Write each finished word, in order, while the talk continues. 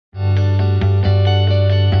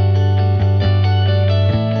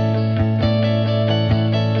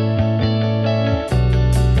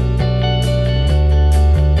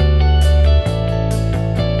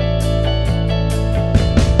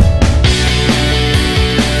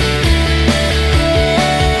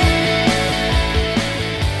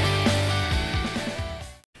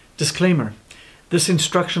Disclaimer. This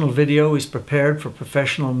instructional video is prepared for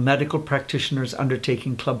professional medical practitioners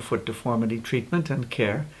undertaking clubfoot deformity treatment and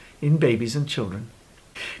care in babies and children.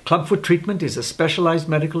 Clubfoot treatment is a specialized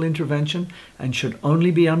medical intervention and should only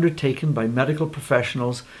be undertaken by medical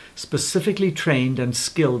professionals specifically trained and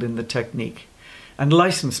skilled in the technique and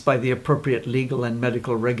licensed by the appropriate legal and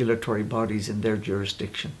medical regulatory bodies in their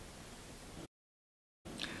jurisdiction.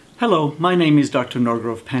 Hello, my name is Dr.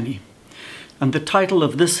 Norgrove Penny, and the title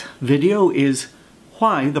of this video is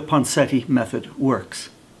Why the Ponseti Method Works,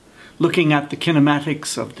 looking at the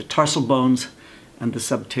kinematics of the tarsal bones and the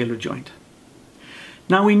subtalar joint.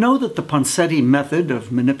 Now we know that the Ponseti method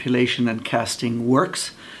of manipulation and casting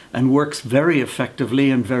works, and works very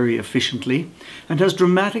effectively and very efficiently, and has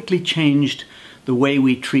dramatically changed the way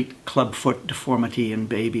we treat clubfoot deformity in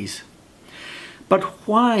babies. But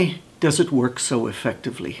why does it work so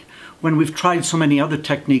effectively when we've tried so many other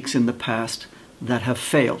techniques in the past that have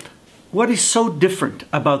failed? What is so different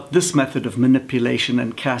about this method of manipulation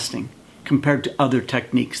and casting compared to other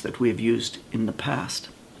techniques that we have used in the past?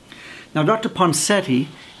 Now, Dr. Ponseti,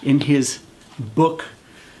 in his book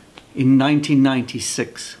in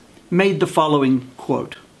 1996, made the following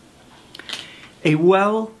quote: "A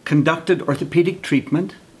well-conducted orthopedic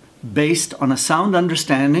treatment based on a sound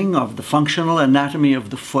understanding of the functional anatomy of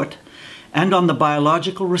the foot and on the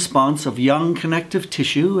biological response of young connective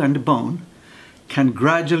tissue and bone can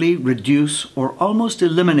gradually reduce or almost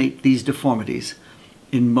eliminate these deformities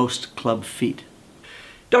in most club feet."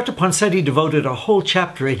 Dr. Ponseti devoted a whole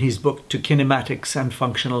chapter in his book to kinematics and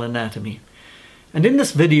functional anatomy. And in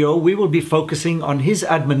this video, we will be focusing on his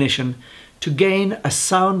admonition to gain a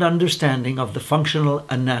sound understanding of the functional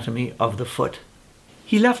anatomy of the foot.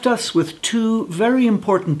 He left us with two very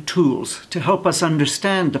important tools to help us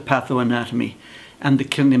understand the pathoanatomy and the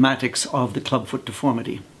kinematics of the clubfoot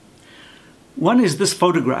deformity. One is this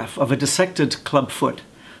photograph of a dissected clubfoot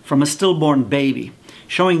from a stillborn baby,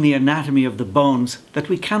 showing the anatomy of the bones that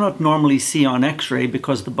we cannot normally see on X-ray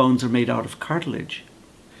because the bones are made out of cartilage.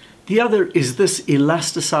 The other is this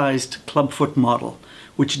elasticized clubfoot model,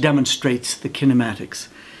 which demonstrates the kinematics.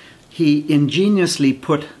 He ingeniously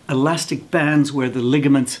put elastic bands where the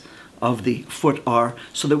ligaments of the foot are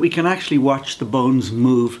so that we can actually watch the bones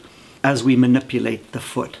move as we manipulate the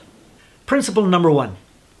foot. Principle number one.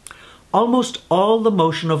 Almost all the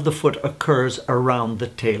motion of the foot occurs around the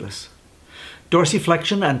talus.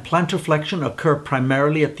 Dorsiflexion and plantarflexion occur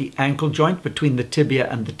primarily at the ankle joint between the tibia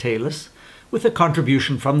and the talus, with a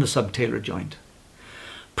contribution from the subtalar joint.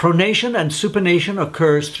 Pronation and supination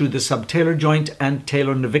occurs through the subtalar joint and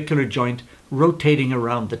talonavicular joint rotating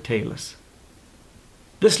around the talus.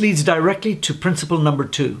 This leads directly to principle number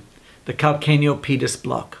two, the calcaneopedis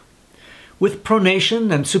block. With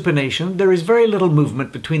pronation and supination, there is very little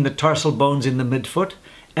movement between the tarsal bones in the midfoot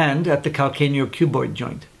and at the calcaneocuboid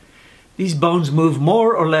joint. These bones move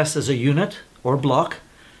more or less as a unit, or block,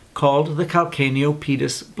 called the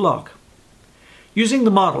calcaneopedis block. Using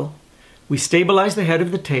the model, we stabilize the head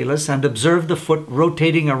of the talus and observe the foot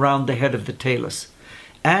rotating around the head of the talus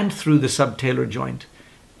and through the subtalar joint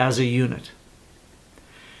as a unit.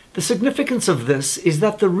 The significance of this is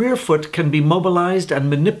that the rear foot can be mobilized and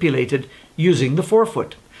manipulated using the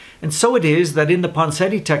forefoot. And so it is that in the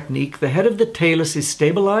Ponseti technique, the head of the talus is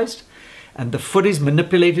stabilized and the foot is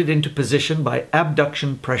manipulated into position by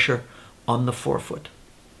abduction pressure on the forefoot.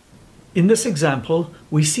 In this example,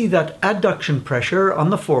 we see that adduction pressure on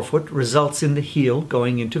the forefoot results in the heel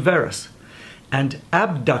going into varus, and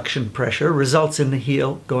abduction pressure results in the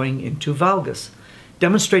heel going into valgus,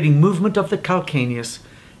 demonstrating movement of the calcaneus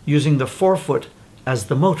using the forefoot as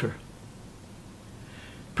the motor.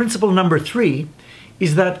 Principle number three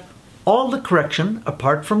is that all the correction,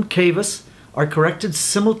 apart from cavus, are corrected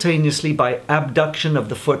simultaneously by abduction of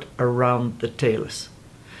the foot around the talus.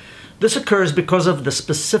 This occurs because of the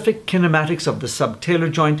specific kinematics of the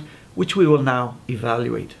subtalar joint, which we will now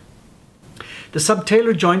evaluate. The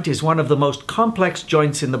subtalar joint is one of the most complex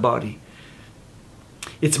joints in the body.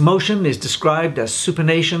 Its motion is described as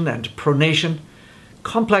supination and pronation,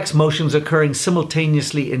 complex motions occurring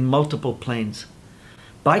simultaneously in multiple planes.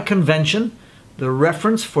 By convention, the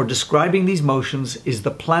reference for describing these motions is the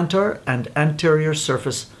plantar and anterior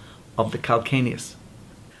surface of the calcaneus.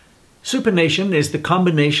 Supination is the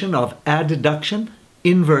combination of adduction,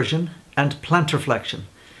 inversion, and plantarflexion.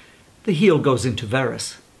 The heel goes into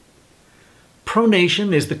varus.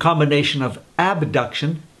 Pronation is the combination of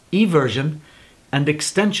abduction, eversion, and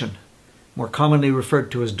extension, more commonly referred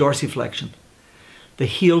to as dorsiflexion. The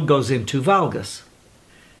heel goes into valgus.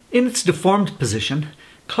 In its deformed position,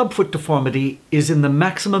 clubfoot deformity is in the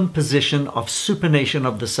maximum position of supination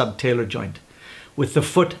of the subtalar joint, with the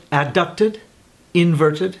foot adducted,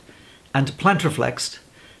 inverted, and plantarflexed,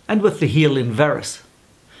 and with the heel in varus.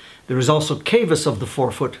 There is also cavus of the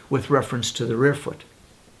forefoot with reference to the rear foot.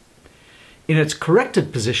 In its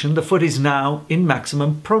corrected position, the foot is now in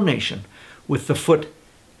maximum pronation, with the foot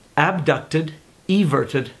abducted,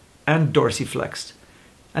 everted, and dorsiflexed,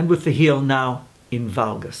 and with the heel now in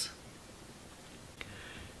valgus.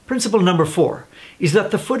 Principle number 4 is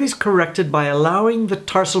that the foot is corrected by allowing the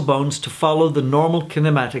tarsal bones to follow the normal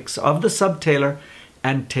kinematics of the subtalar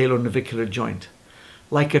and talonavicular joint.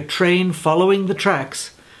 Like a train following the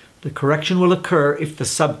tracks, the correction will occur if the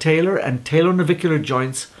subtalar and talonavicular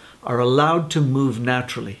joints are allowed to move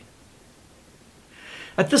naturally.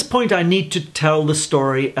 At this point, I need to tell the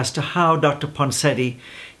story as to how Dr. Ponseti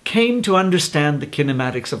came to understand the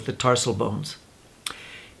kinematics of the tarsal bones.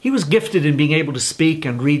 He was gifted in being able to speak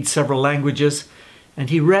and read several languages, and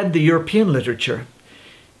he read the European literature.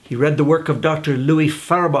 He read the work of Dr. Louis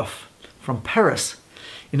Fariboff from Paris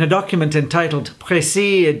in a document entitled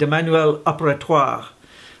Précis de Manuel Opératoire,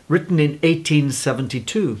 written in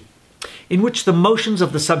 1872, in which the motions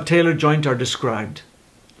of the subtalar joint are described.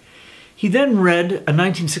 He then read a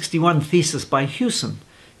 1961 thesis by Huijsen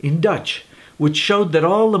in Dutch, which showed that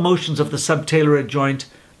all the motions of the subtalar joint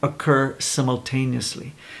occur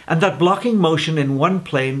simultaneously, and that blocking motion in one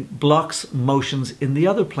plane blocks motions in the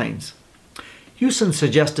other planes. Huijsen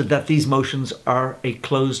suggested that these motions are a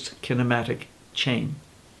closed kinematic chain.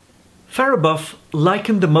 Fariboff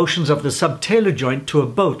likened the motions of the subtalar joint to a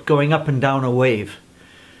boat going up and down a wave.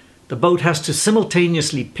 The boat has to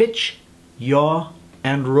simultaneously pitch, yaw,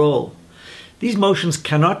 and roll. These motions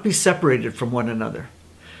cannot be separated from one another.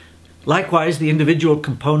 Likewise, the individual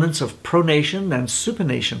components of pronation and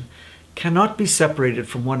supination cannot be separated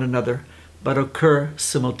from one another, but occur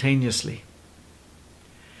simultaneously.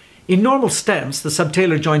 In normal stance, the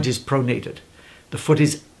subtalar joint is pronated. The foot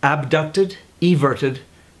is abducted, everted,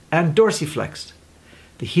 and dorsiflexed.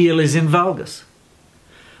 The heel is in valgus.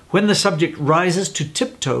 When the subject rises to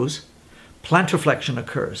tiptoes, plantarflexion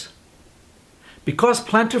occurs. Because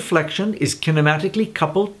plantarflexion is kinematically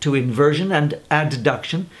coupled to inversion and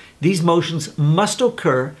adduction, these motions must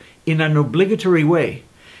occur in an obligatory way,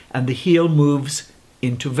 and the heel moves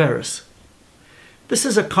into varus. This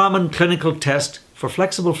is a common clinical test for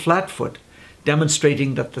flexible flat foot,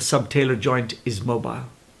 demonstrating that the subtalar joint is mobile.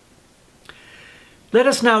 Let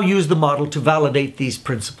us now use the model to validate these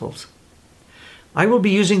principles. I will be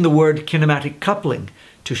using the word kinematic coupling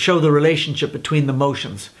to show the relationship between the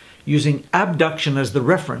motions, using abduction as the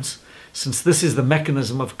reference, since this is the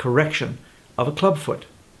mechanism of correction of a clubfoot.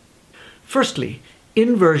 Firstly,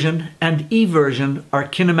 inversion and eversion are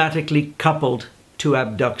kinematically coupled to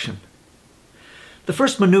abduction. The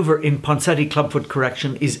first maneuver in Ponseti clubfoot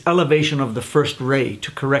correction is elevation of the first ray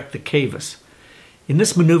to correct the cavus. In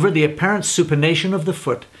this maneuver, the apparent supination of the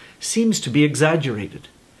foot seems to be exaggerated.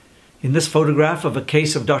 In this photograph of a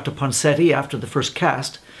case of Dr. Ponseti after the first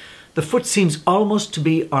cast, the foot seems almost to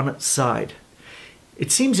be on its side.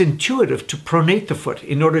 It seems intuitive to pronate the foot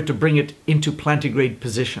in order to bring it into plantigrade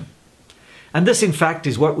position. And this, in fact,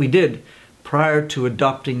 is what we did prior to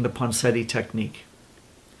adopting the Ponseti technique.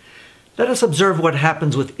 Let us observe what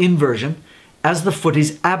happens with inversion as the foot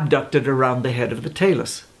is abducted around the head of the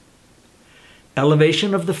talus.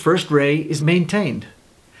 Elevation of the first ray is maintained.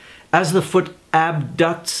 As the foot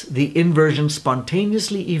abducts, the inversion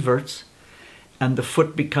spontaneously everts, and the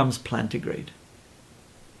foot becomes plantigrade.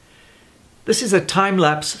 This is a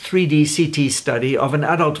time-lapse 3D CT study of an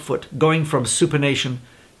adult foot going from supination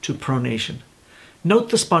to pronation. Note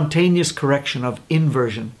the spontaneous correction of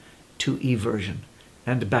inversion to eversion,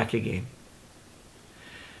 and back again.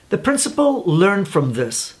 The principle learned from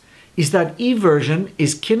this is that eversion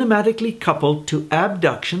is kinematically coupled to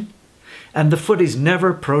abduction, and the foot is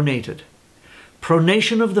never pronated.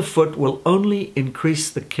 Pronation of the foot will only increase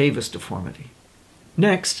the cavus deformity.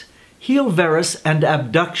 Next, heel varus and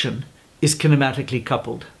abduction is kinematically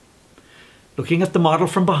coupled. Looking at the model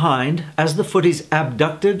from behind, as the foot is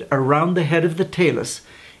abducted around the head of the talus,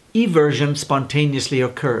 eversion spontaneously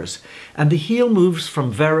occurs, and the heel moves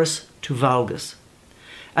from varus to valgus.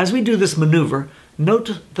 As we do this maneuver,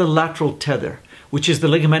 note the lateral tether, which is the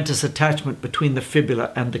ligamentous attachment between the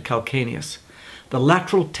fibula and the calcaneus. The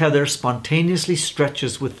lateral tether spontaneously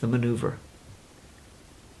stretches with the maneuver.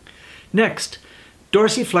 Next,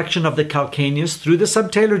 dorsiflexion of the calcaneus through the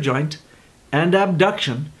subtalar joint and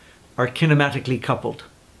abduction are kinematically coupled.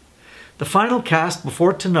 The final cast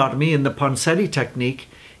before tenotomy in the Ponseti technique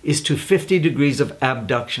is to 50 degrees of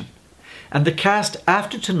abduction, and the cast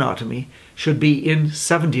after tenotomy should be in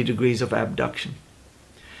 70 degrees of abduction.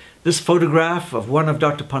 This photograph of one of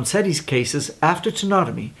Dr. Ponseti's cases after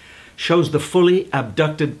tenotomy shows the fully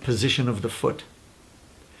abducted position of the foot.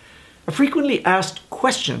 A frequently asked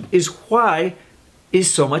question is, why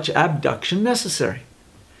is so much abduction necessary?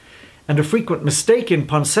 And a frequent mistake in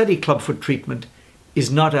Ponseti clubfoot treatment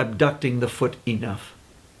is not abducting the foot enough.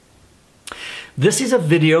 This is a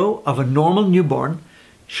video of a normal newborn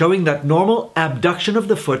showing that normal abduction of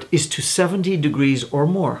the foot is to 70 degrees or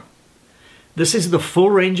more. This is the full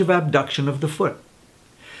range of abduction of the foot.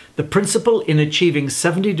 The principle in achieving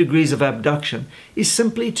 70 degrees of abduction is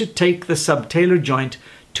simply to take the subtalar joint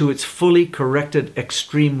to its fully corrected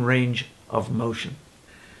extreme range of motion.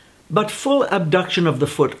 But full abduction of the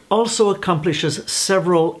foot also accomplishes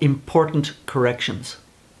several important corrections.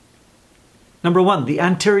 Number one, the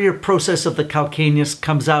anterior process of the calcaneus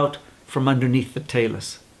comes out from underneath the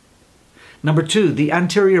talus. Number two, the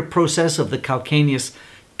anterior process of the calcaneus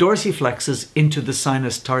dorsiflexes into the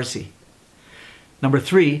sinus tarsi. Number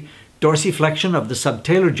three, dorsiflexion of the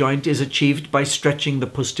subtalar joint is achieved by stretching the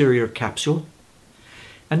posterior capsule.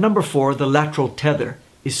 And number four, the lateral tether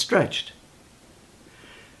is stretched.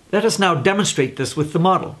 Let us now demonstrate this with the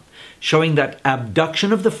model, showing that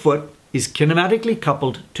abduction of the foot is kinematically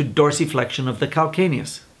coupled to dorsiflexion of the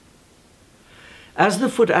calcaneus. As the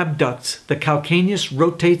foot abducts, the calcaneus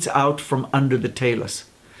rotates out from under the talus.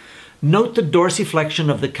 Note the dorsiflexion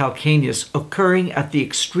of the calcaneus occurring at the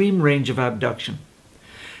extreme range of abduction.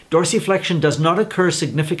 Dorsiflexion does not occur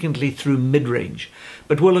significantly through mid-range,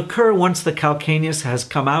 but will occur once the calcaneus has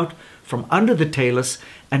come out from under the talus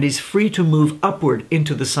and is free to move upward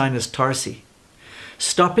into the sinus tarsi.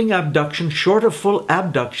 Stopping abduction short of full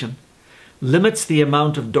abduction limits the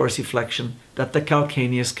amount of dorsiflexion that the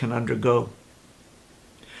calcaneus can undergo.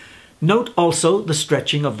 Note also the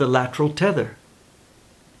stretching of the lateral tether.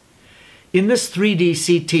 In this 3D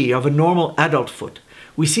CT of a normal adult foot,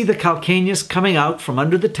 we see the calcaneus coming out from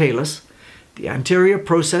under the talus, the anterior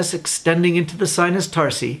process extending into the sinus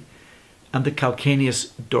tarsi, and the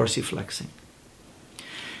calcaneus dorsiflexing.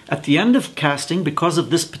 At the end of casting, because of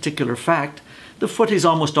this particular fact, the foot is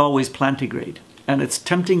almost always plantigrade, and it's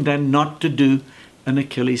tempting then not to do an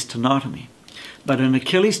Achilles tenotomy. But an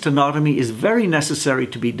Achilles tenotomy is very necessary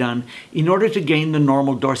to be done in order to gain the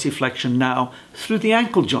normal dorsiflexion now through the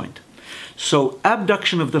ankle joint. So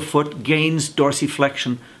abduction of the foot gains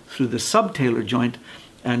dorsiflexion through the subtalar joint,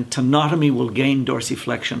 and tenotomy will gain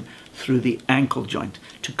dorsiflexion through the ankle joint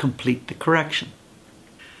to complete the correction.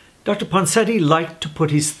 Dr. Ponseti liked to put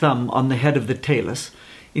his thumb on the head of the talus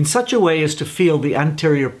in such a way as to feel the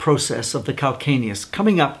anterior process of the calcaneus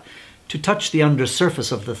coming up to touch the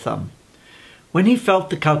undersurface of the thumb. When he felt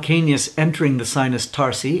the calcaneus entering the sinus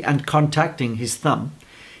tarsi and contacting his thumb,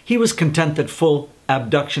 he was content that full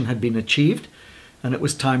abduction had been achieved, and it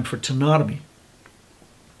was time for tenotomy.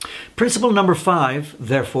 Principle number 5,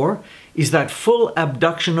 therefore, is that full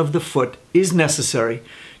abduction of the foot is necessary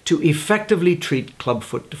to effectively treat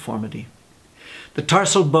clubfoot deformity. The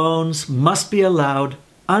tarsal bones must be allowed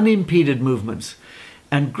unimpeded movements,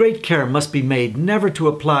 and great care must be made never to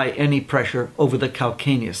apply any pressure over the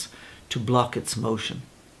calcaneus to block its motion.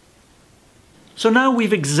 So now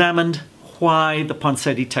we've examined why the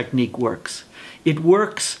Ponseti technique works. It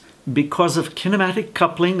works because of kinematic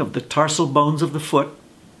coupling of the tarsal bones of the foot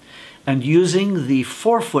and using the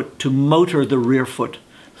forefoot to motor the rear foot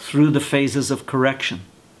through the phases of correction.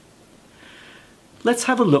 Let's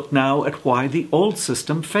have a look now at why the old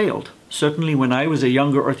system failed. Certainly when I was a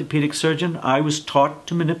younger orthopedic surgeon, I was taught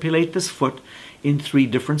to manipulate this foot in 3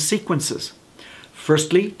 different sequences.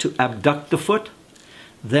 Firstly, to abduct the foot,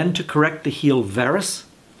 then to correct the heel varus,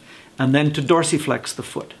 and then to dorsiflex the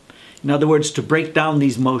foot. In other words, to break down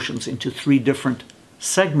these motions into 3 different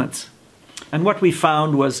segments. And what we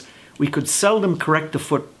found was we could seldom correct the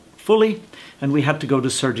foot fully, and we had to go to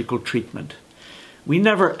surgical treatment. We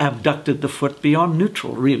never abducted the foot beyond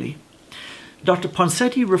neutral, really. Dr.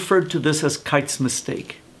 Ponseti referred to this as Kite's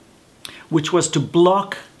mistake, which was to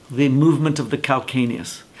block the movement of the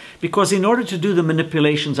calcaneus. Because in order to do the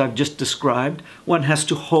manipulations I've just described, one has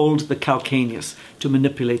to hold the calcaneus to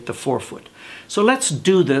manipulate the forefoot. So let's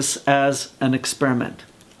do this as an experiment.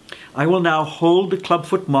 I will now hold the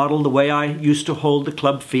clubfoot model the way I used to hold the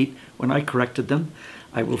club feet when I corrected them.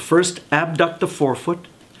 I will first abduct the forefoot,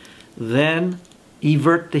 then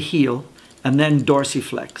evert the heel, and then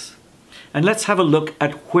dorsiflex. And let's have a look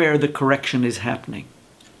at where the correction is happening.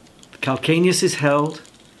 The calcaneus is held,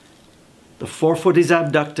 the forefoot is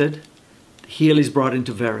abducted, the heel is brought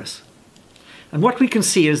into varus. And what we can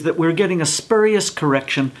see is that we're getting a spurious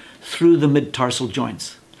correction through the mid-tarsal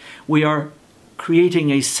joints. We are creating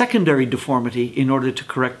a secondary deformity in order to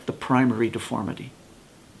correct the primary deformity.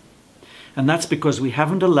 And that's because we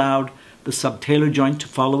haven't allowed the subtalar joint to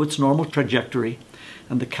follow its normal trajectory,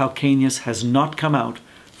 and the calcaneus has not come out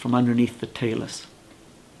from underneath the talus.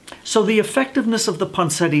 So the effectiveness of the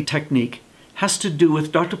Ponseti technique has to do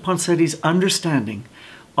with Dr. Ponseti's understanding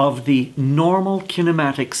of the normal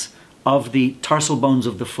kinematics of the tarsal bones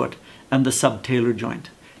of the foot and the subtalar joint,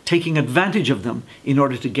 taking advantage of them in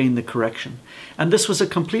order to gain the correction. And this was a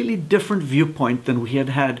completely different viewpoint than we had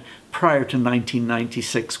had prior to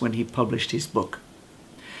 1996 when he published his book.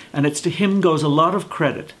 And it's to him goes a lot of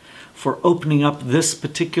credit for opening up this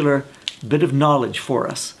particular bit of knowledge for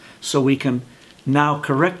us so we can now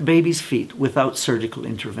correct babies' feet without surgical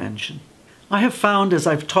intervention. I have found, as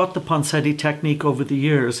I've taught the Ponseti technique over the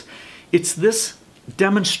years, it's this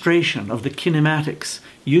demonstration of the kinematics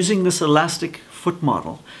using this elastic foot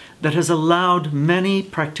model that has allowed many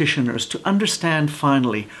practitioners to understand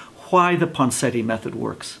finally why the Ponseti method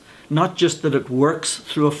works. Not just that it works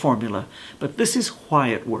through a formula, but this is why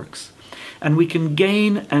it works. And we can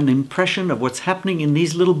gain an impression of what's happening in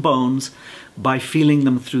these little bones by feeling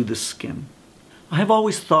them through the skin. I have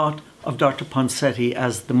always thought of Dr. Ponseti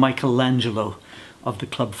as the Michelangelo of the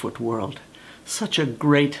clubfoot world. Such a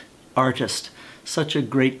great artist, such a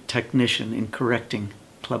great technician in correcting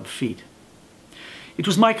club feet. It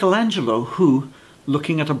was Michelangelo who,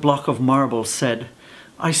 looking at a block of marble, said,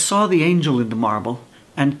 "I saw the angel in the marble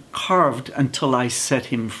and carved until I set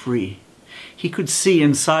him free." He could see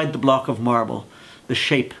inside the block of marble the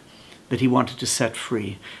shape that he wanted to set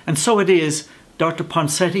free. And so it is, Dr.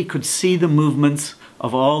 Ponseti could see the movements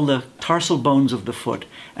of all the tarsal bones of the foot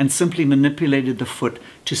and simply manipulated the foot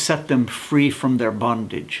to set them free from their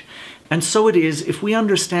bondage. And so it is, if we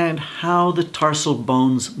understand how the tarsal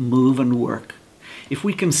bones move and work, if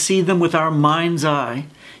we can see them with our mind's eye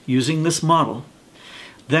using this model,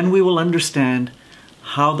 then we will understand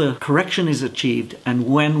how the correction is achieved and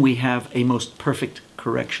when we have a most perfect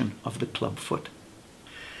correction of the club foot.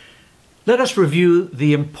 Let us review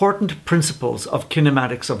the important principles of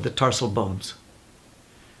kinematics of the tarsal bones.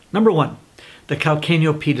 Number 1, the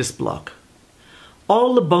calcaneopedis block.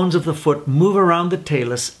 All the bones of the foot move around the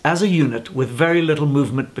talus as a unit with very little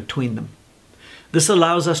movement between them. This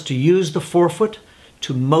allows us to use the forefoot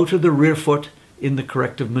to motor the rear foot in the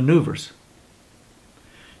corrective maneuvers.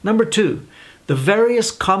 Number 2, the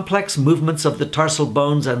various complex movements of the tarsal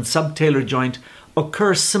bones and subtalar joint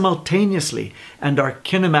occur simultaneously and are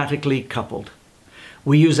kinematically coupled.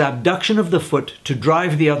 We use abduction of the foot to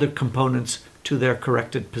drive the other components to their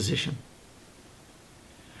corrected position.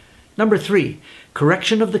 Number 3,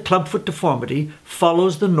 correction of the clubfoot deformity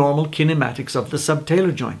follows the normal kinematics of the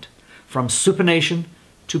subtalar joint, from supination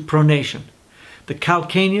to pronation. The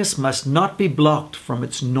calcaneus must not be blocked from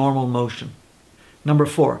its normal motion. Number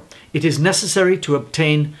 4, it is necessary to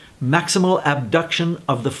obtain maximal abduction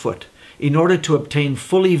of the foot in order to obtain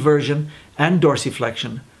full eversion and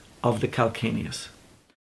dorsiflexion of the calcaneus.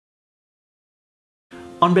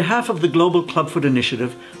 On behalf of the Global Clubfoot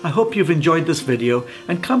Initiative, I hope you've enjoyed this video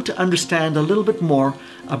and come to understand a little bit more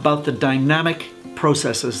about the dynamic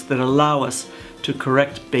processes that allow us to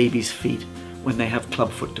correct babies' feet when they have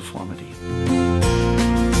clubfoot deformity.